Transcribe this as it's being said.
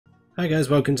Hi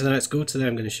guys, welcome to the Night School. Today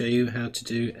I'm going to show you how to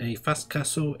do a fast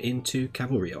castle into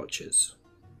Cavalry Archers.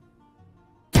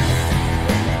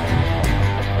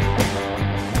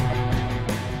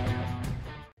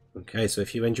 Okay, so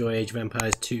if you enjoy Age of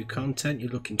Empires 2 content,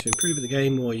 you're looking to improve the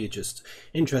game, or you're just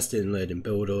interested in learning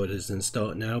build orders, then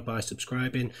start now by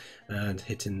subscribing and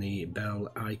hitting the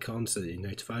bell icon so that you're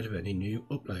notified of any new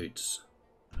uploads.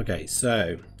 Okay,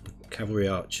 so Cavalry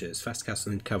Archers, fast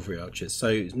castle and Cavalry Archers.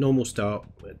 So normal start,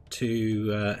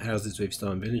 two houses with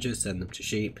starting villagers, send them to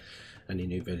sheep. Any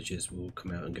new villagers will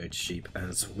come out and go to sheep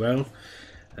as well.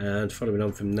 And following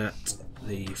on from that,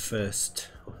 the first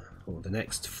or the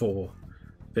next 4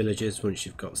 villagers, once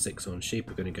you've got 6 on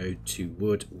sheep, are going to go to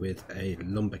wood with a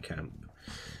lumber camp.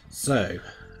 So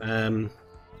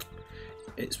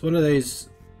it's one of those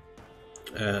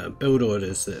build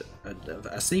orders that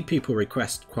I see people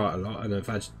request quite a lot, and I've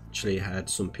actually had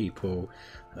some people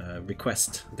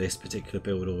request this particular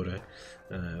build order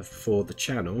for the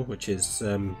channel, which is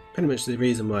pretty much the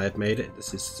reason why I've made it.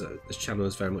 This channel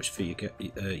is very much for you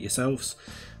yourselves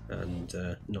and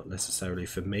not necessarily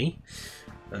for me,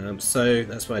 so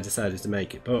that's why I decided to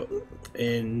make it. But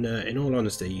in all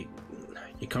honesty,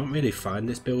 you can't really find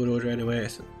this build order anywhere.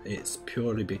 It's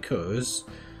purely because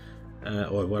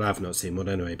or well, I've not seen one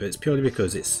anyway, but it's purely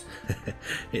because it's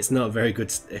it's not a very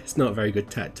good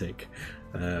tactic,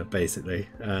 basically.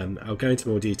 I'll go into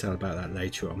more detail about that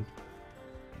later on,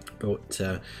 but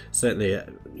certainly at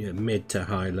mid to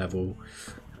high level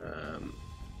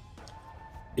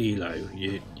elo,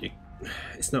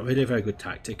 it's not really a very good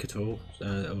tactic at all,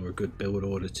 or a good build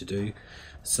order to do.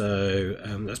 So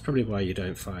that's probably why you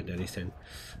don't find anything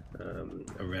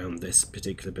around this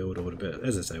particular build order. But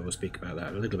as I say, we'll speak about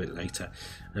that a little bit later.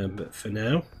 But for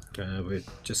now, we're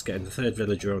just getting the 3rd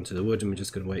villager onto the wood, and we're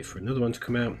just going to wait for another one to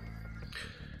come out.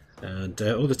 And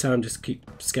all the time, just keep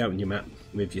scouting your map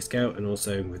with your scout and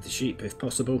also with the sheep if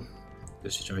possible,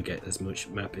 just to try and get as much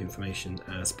map information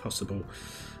as possible,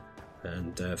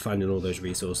 and finding all those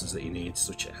resources that you need,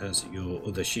 such as your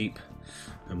other sheep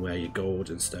and where your gold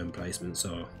and stone placements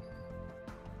are.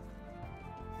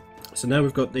 So now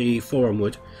we've got the 4 on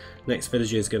wood. Next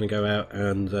villager is going to go out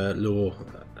and lure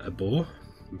a boar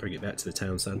and bring it back to the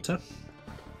town centre.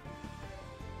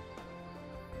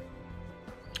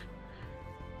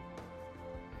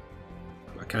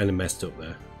 I kind of messed up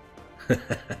there.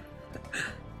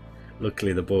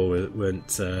 Luckily the boar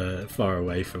weren't far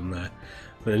away from there.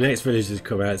 But the next villager to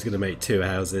come out is going to make 2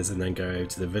 houses and then go over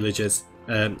to the villagers,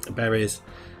 berries,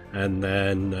 and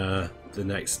then the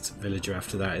next villager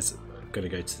after that is going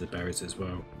to go to the berries as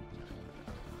well.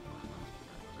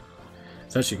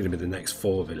 It's actually going to be the next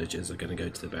 4 villagers are going to go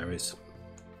to the berries.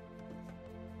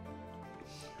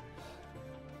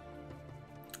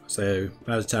 So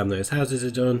by the time those houses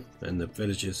are done and the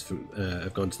villagers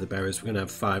have gone to the berries, we're going to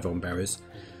have 5 on berries.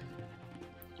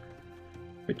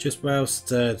 But just whilst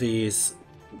these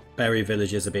berry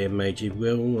villages are being made, you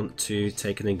will want to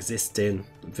take an existing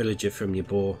villager from your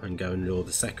boar and go and lure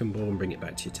the 2nd boar and bring it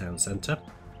back to your town centre.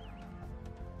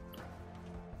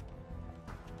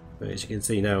 As you can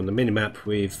see now on the minimap,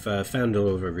 we've found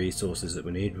all of the resources that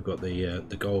we need. We've got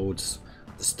the golds,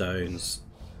 the stones.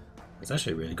 It's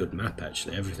actually a really good map,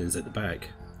 actually. Everything's at the back,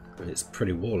 and it's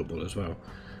pretty wallable as well.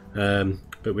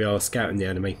 But we are scouting the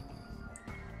enemy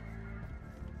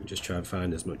and just try and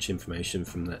find as much information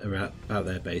from about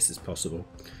their base as possible.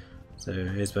 So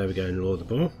here's where we're going to lure the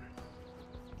boar.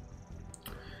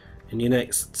 And your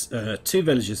next 2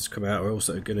 villagers to come out are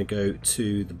also going to go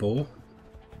to the boar.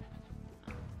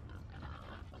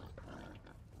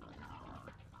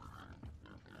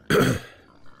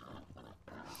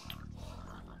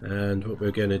 And what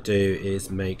we're going to do is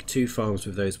make 2 farms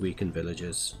with those weakened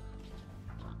villagers.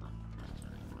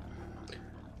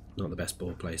 Not the best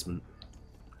boar placement.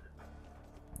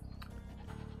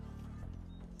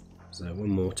 So 1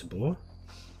 more to boar.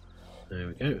 There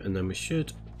we go. And then we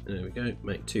should, there we go,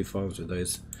 make 2 farms with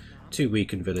those 2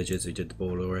 weakened villagers who did the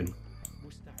boar luring.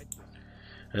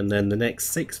 And then the next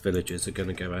 6 villagers are going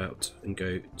to go out and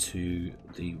go to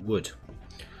the wood.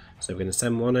 So we're going to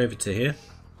send 1 over to here,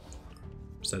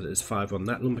 so that there's 5 on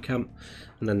that lumber camp,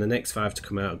 and then the next 5 to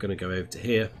come out are going to go over to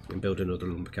here and build another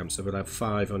lumber camp. So we'll have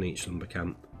 5 on each lumber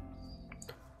camp.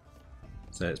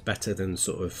 So it's better than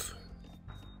sort of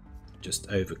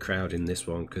just overcrowding this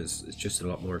one, because it's just a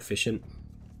lot more efficient.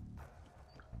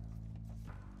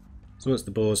 So once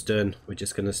the boar's done, we're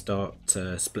just going to start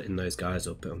splitting those guys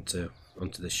up onto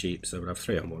the sheep. So we'll have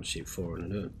 3 on one sheep, 4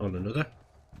 on another.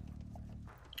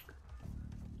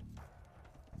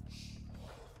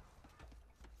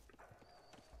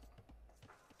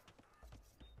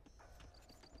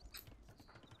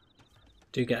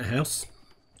 do get a house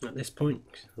at this point,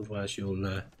 otherwise you'll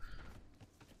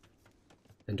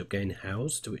end up getting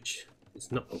housed, which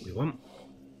is not what we want.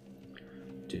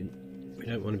 We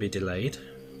don't want to be delayed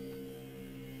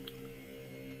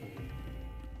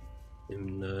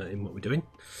in what we're doing.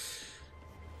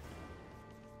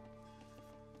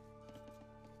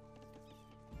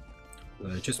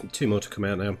 Just 2 more to come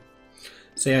out now.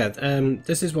 So yeah,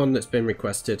 this is one that's been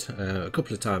requested a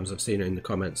couple of times. I've seen it in the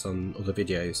comments on other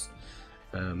videos,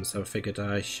 so I figured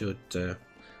I should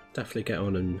definitely get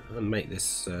on and make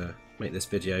this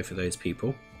video for those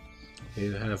people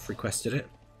who have requested it.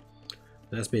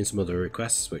 There's been some other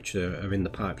requests which are in the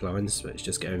pipelines, but it's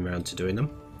just getting around to doing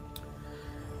them.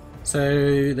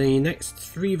 So the next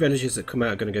 3 villages that come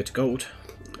out are going to go to gold,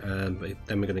 but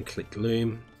then we're going to click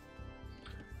loom,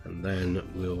 and then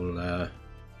we'll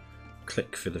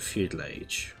click for the feudal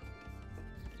age.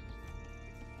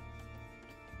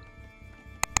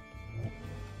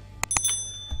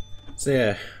 So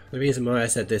yeah, the reason why I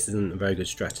said this isn't a very good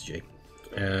strategy,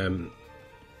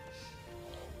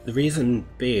 the reason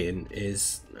being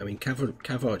is, I mean,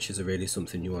 Cav Archers are really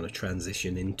something you want to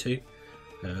transition into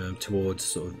towards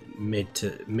sort of mid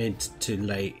to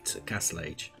late Castle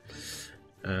Age.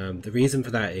 The reason for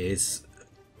that is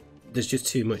there's just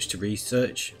too much to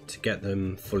research to get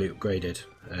them fully upgraded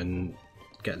and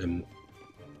get them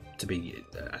to be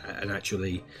an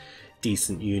actually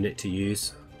decent unit to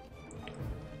use.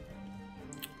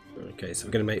 Okay, so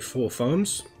we're going to make 4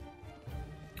 farms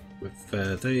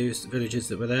with those villages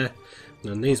that were there,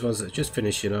 and these ones that are just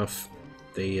finishing off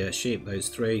the sheep, those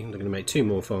 3, they're going to make 2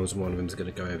 more farms, and one of them is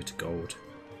going to go over to gold.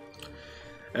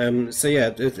 So yeah,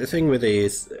 the thing with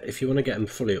these, if you want to get them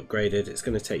fully upgraded, it's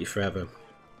going to take you forever.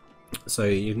 So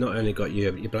you've not only got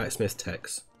your blacksmith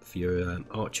techs for your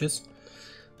archers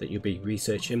that you'll be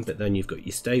researching, but then you've got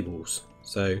your stables.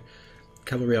 So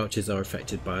cavalry archers are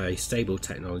affected by stable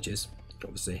technologies,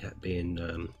 obviously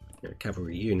being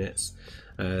cavalry units.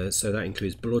 So that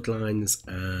includes bloodlines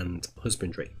and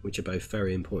husbandry, which are both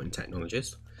very important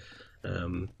technologies.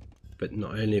 But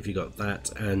not only have you got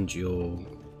that and your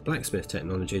blacksmith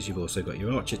technologies, you've also got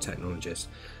your archer technologies.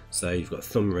 So you've got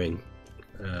thumb ring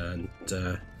and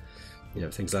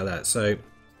things like that. So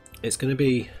it's going to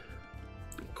be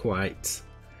quite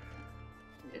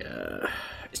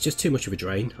it's just too much of a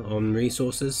drain on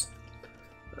resources,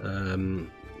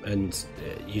 and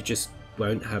you just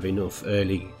won't have enough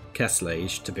early Castle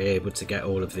Age to be able to get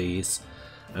all of these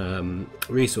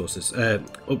resources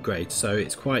upgrades. So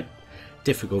it's quite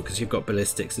difficult because you've got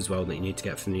ballistics as well that you need to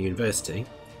get from the university.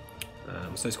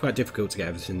 So it's quite difficult to get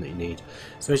everything that you need.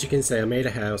 So as you can see, I made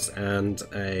a house and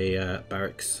a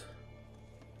barracks,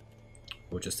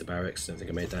 or just a barracks. I don't think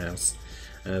I made the house.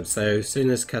 So as soon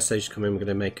as Castle Age come in, we're going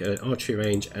to make an archery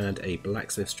range and a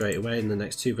blacksmith straight away, and the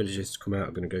next 2 villages to come out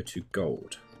are going to go to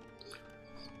gold.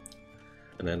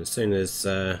 And then as soon as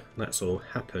that's all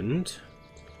happened,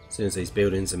 as soon as these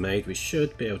buildings are made, we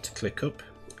should be able to click up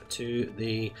to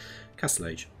the Castle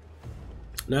Age.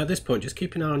 Now at this point, just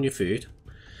keep an eye on your food.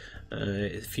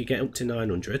 If you get up to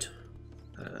 900,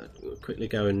 quickly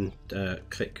go and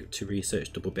click to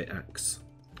research double bit axe,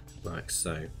 like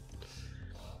so.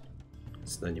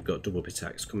 So then you've got double bit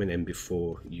axe coming in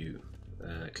before you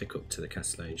click up to the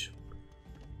Castle Age.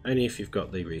 Only if you've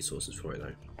got the resources for it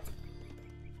though.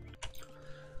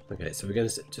 Okay, so we're going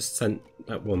to just send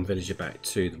that one villager back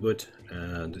to the wood,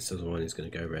 and this other one is going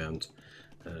to go around,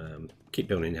 keep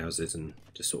building houses and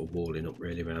just sort of walling up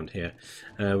really around here.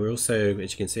 We're also,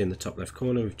 as you can see in the top left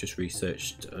corner, we've just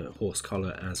researched horse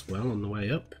collar as well on the way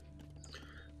up.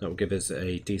 That will give us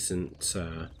a decent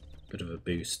bit of a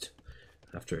boost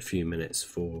after a few minutes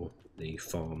for the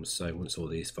farms. So once all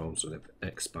these farms will have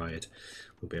expired,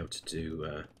 we'll be able to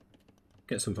do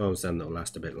get some farms done that will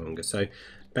last a bit longer. So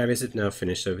berries have now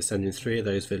finished, so we're sending 3 of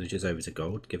those villages over to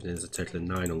gold, giving us a total of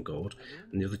 9 on gold,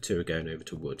 and the other 2 are going over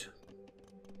to wood.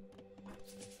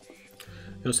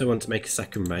 We also want to make a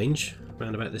second range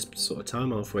around about this sort of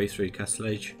time, halfway through Castle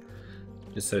Age,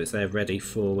 just so it's there ready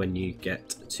for when you get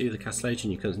to the Castle Age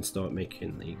and you can start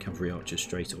making the cavalry archers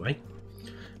straight away.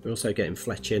 We're also getting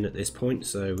Fletch in at this point,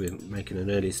 so we're making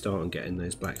an early start on getting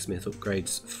those blacksmith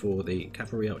upgrades for the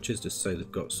cavalry archers, just so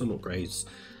they've got some upgrades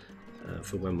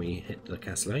for when we hit the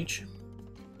Castle Age.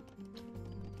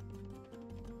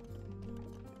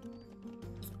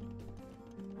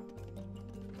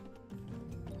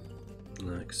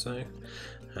 Like so.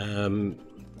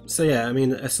 So yeah, I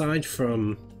mean, aside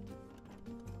from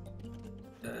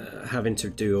having to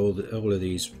do all of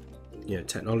these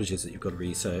technologies that you've got to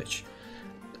research,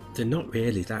 they're not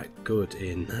really that good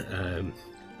in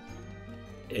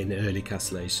early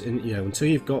Castle Age. And until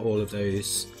you've got all of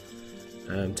those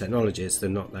technologies, they're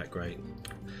not that great.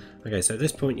 Okay, so at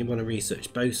this point you want to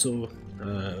research bowsaw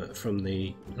from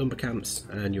the lumber camps,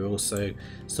 and you're also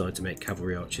starting to make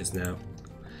cavalry archers now.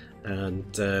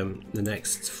 And the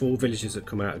next 4 villages that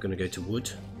come out are going to go to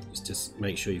wood. Just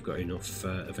make sure you've got enough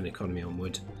of an economy on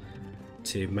wood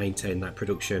to maintain that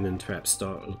production, and perhaps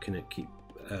start looking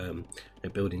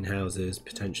at building houses,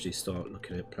 potentially start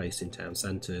looking at placing town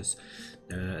centres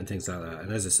and things like that.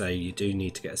 And as I say, you do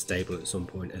need to get a stable at some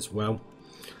point as well,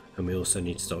 and we also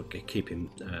need to start keeping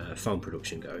farm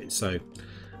production going. So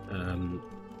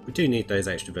we do need those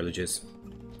extra villages.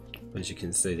 As you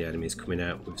can see, the enemy's coming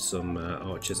out with some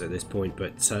archers at this point,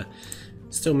 but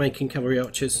still making cavalry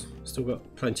archers. Still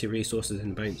got plenty of resources in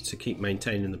the bank to keep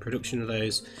maintaining the production of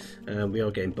those. We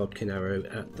are getting bodkin arrow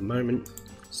at the moment,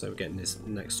 so we're getting this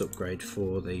next upgrade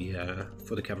for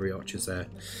the cavalry archers there.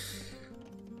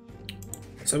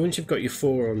 So once you've got your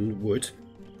 4 on wood,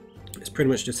 it's pretty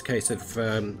much just a case of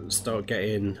start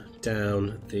getting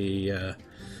down the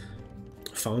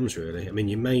farms really. I mean,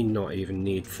 you may not even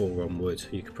need 4 on wood.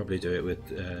 You could probably do it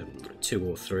with 2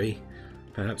 or 3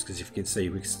 perhaps, because if you can see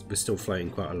we're still floating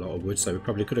quite a lot of wood, so we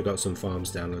probably could have got some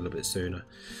farms down a little bit sooner,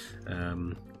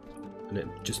 and it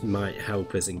just might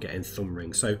help us in getting thumb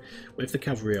ring. So with the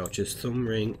cavalry archers, thumb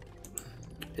ring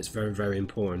is very, very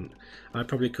important. I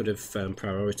probably could have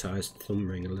prioritized thumb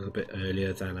ring a little bit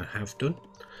earlier than I have done.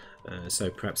 So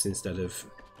perhaps instead of,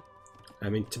 I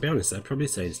mean, to be honest, I'd probably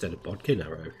say instead of bodkin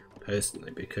arrow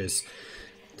personally, because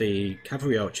the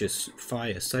cavalry archers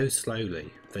fire so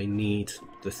slowly. They need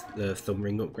the thumb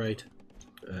ring upgrade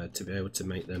to be able to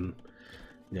make them,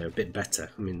 you know, a bit better.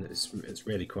 I mean, it's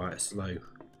really quite a slow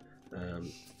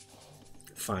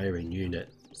firing unit,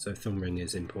 so thumb ring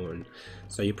is important.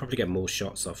 So you probably get more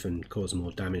shots off and cause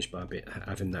more damage by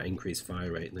having that increased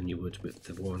fire rate than you would with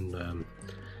the one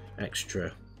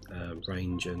extra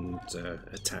range and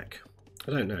attack.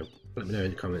 I don't know. Let me know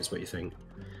in the comments what you think.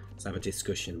 Let's have a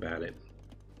discussion about it.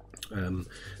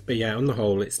 But yeah, on the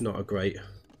whole, it's not a great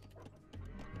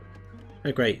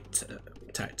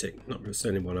tactic. Not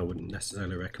certainly one I wouldn't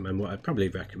necessarily recommend. What I'd probably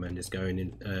recommend is going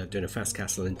in, doing a fast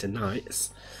castle into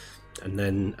knights, and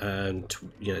then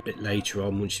you know, a bit later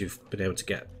on, once you've been able to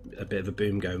get a bit of a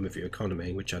boom going with your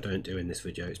economy, which I don't do in this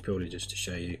video. It's purely just to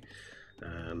show you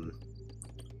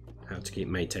how to keep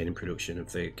maintaining production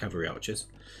of the cavalry archers.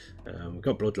 We've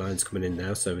got bloodlines coming in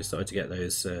now, so we're starting to get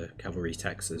those cavalry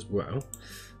attacks as well.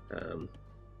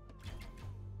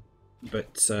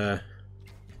 But I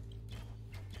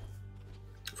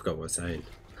forgot what I was saying.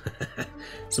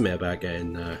 Something about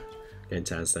getting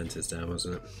town centres down,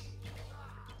 wasn't it?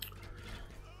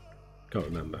 Can't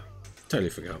remember. Totally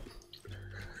forgot.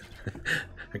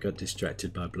 I got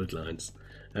distracted by bloodlines.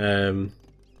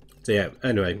 So yeah,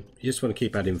 anyway, you just want to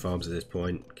keep adding farms at this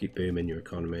point, keep booming your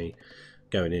economy,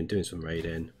 going in, doing some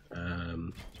raiding.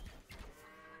 Oh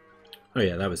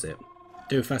yeah, that was it.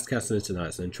 Do a fast castle into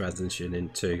knights and then transition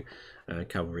into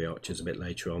cavalry archers a bit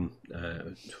later on,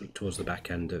 towards the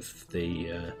back end of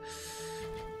the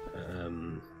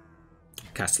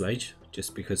castle age,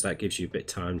 just because that gives you a bit of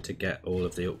time to get all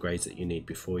of the upgrades that you need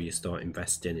before you start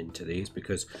investing into these,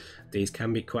 because these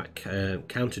can be quite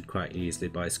countered quite easily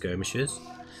by skirmishers,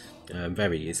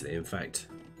 very easily in fact.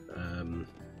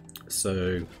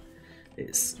 So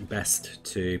it's best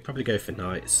to probably go for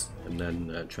knights and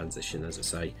then transition, as I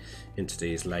say, into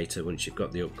these later once you've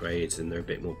got the upgrades and they're a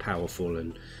bit more powerful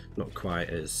and not quite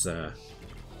as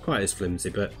flimsy.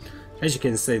 But as you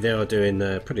can see, they are doing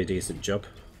a pretty decent job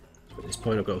at this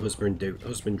point. I've got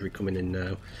husbandry coming in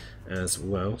now as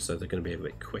well, so they're going to be a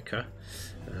bit quicker.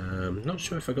 Not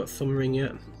sure if I got thumb ring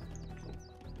yet.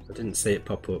 I didn't see it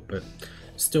pop up, but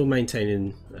still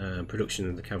maintaining production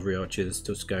of the cavalry archers,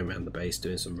 just going around the base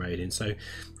doing some raiding. So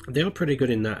they are pretty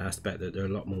good in that aspect, that they're a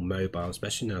lot more mobile,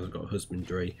 especially now they've got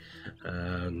husbandry,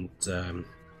 and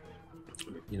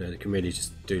you know, they can really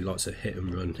just do lots of hit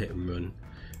and run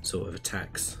sort of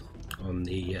attacks on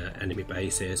the enemy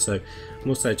base here. So I'm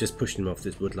also just pushing them off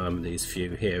this wood line with these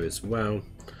few here as well.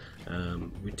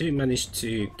 We do manage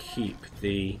to keep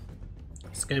the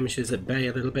skirmishers at bay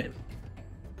a little bit.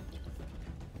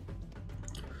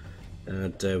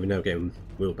 And we're now getting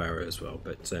wheelbarrow as well,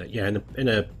 but yeah, in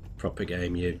a proper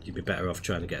game you'd be better off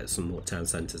trying to get some more town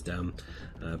centres down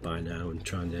by now and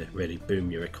trying to really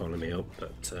boom your economy up.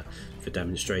 But for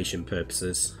demonstration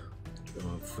purposes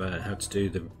of how to do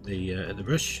the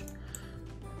rush,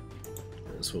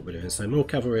 that's what we're doing. So more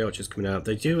cavalry archers coming out.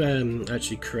 They do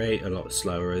actually create a lot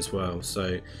slower as well,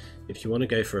 so if you want to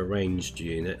go for a ranged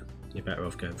unit, you're better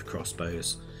off going for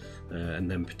crossbows.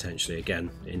 And then potentially again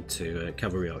into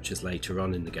cavalry archers later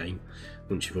on in the game,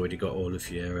 once you've already got all of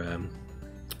your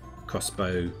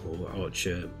crossbow or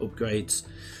archer upgrades,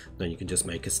 then you can just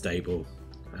make a stable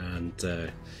and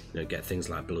get things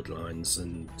like bloodlines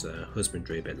and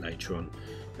husbandry a bit later on,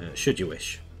 should you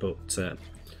wish. But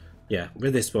yeah,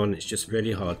 with this one it's just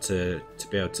really hard to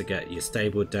be able to get your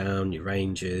stable down, your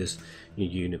ranges, your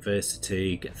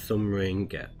university, get thumb ring,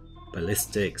 get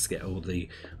ballistics, get all the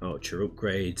archer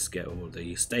upgrades, get all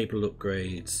the stable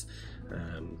upgrades.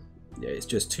 Yeah, it's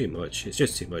just too much. It's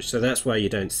just too much. So that's why you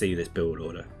don't see this build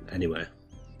order anywhere.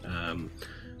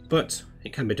 But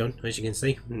it can be done, as you can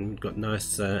see. We've got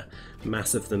nice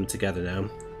mass of them together now.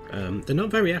 They're not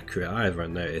very accurate either, I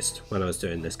noticed when I was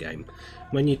doing this game.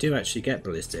 When you do actually get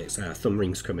ballistics, our thumb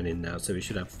ring's coming in now, so we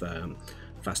should have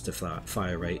faster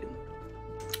fire rate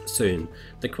soon.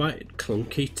 They're quite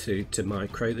clunky to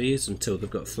micro these until they've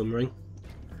got thumb ring.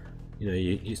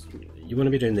 You want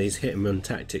to be doing these hit and run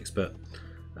tactics, but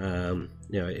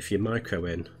if you micro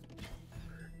in,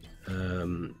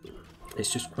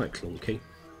 it's just quite clunky.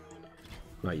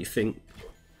 Like, you think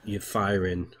you're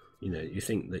firing, you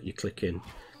think that you're clicking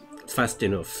fast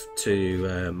enough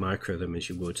to micro them as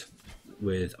you would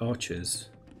with archers,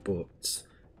 but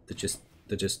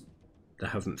they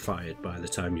haven't fired by the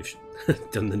time you've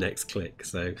done the next click.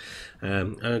 So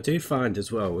and I do find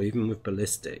as well, even with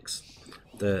ballistics,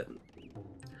 that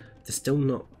they're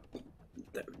not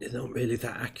really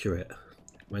that accurate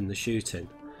when they're shooting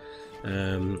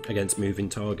against moving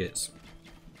targets.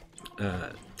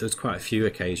 There's quite a few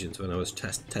occasions when I was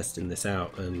testing this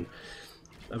out and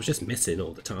I was just missing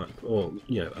all the time, or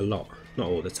a lot, not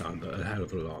all the time, but a hell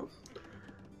of a lot.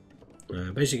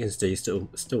 But as you can see,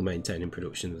 still maintaining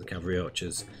production of the Cavalry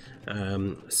Archers.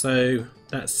 So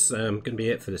that's going to be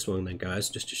it for this one then, guys,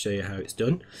 just to show you how it's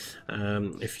done.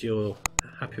 If you're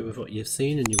happy with what you've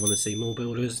seen and you want to see more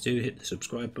builders, do hit the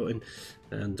subscribe button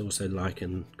and also like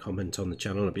and comment on the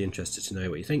channel. I'd be interested to know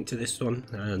what you think to this one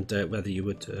and whether you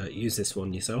would use this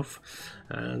one yourself.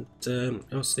 And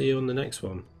I'll see you on the next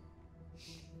one.